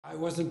I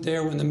wasn't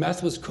there when the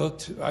meth was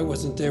cooked. I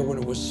wasn't there when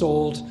it was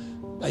sold.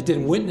 I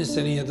didn't witness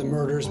any of the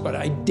murders, but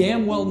I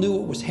damn well knew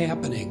what was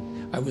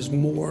happening. I was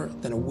more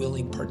than a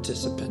willing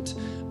participant.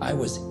 I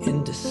was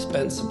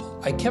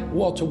indispensable. I kept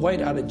Walter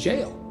White out of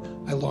jail.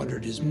 I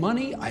laundered his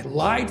money, I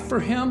lied for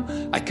him,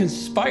 I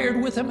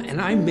conspired with him, and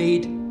I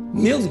made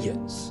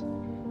millions.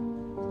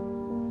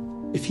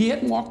 If he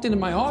hadn't walked into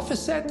my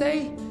office that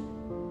day,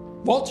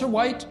 Walter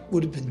White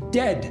would have been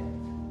dead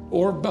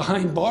or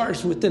behind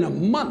bars within a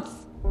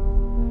month.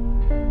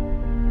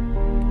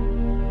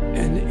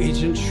 And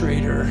Agent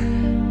Schrader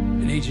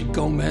and Agent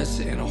Gomez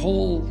and a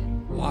whole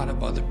lot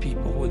of other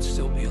people would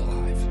still be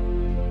alive.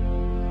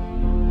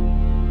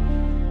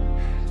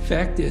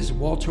 Fact is,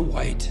 Walter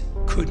White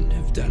couldn't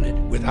have done it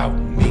without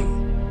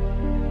me.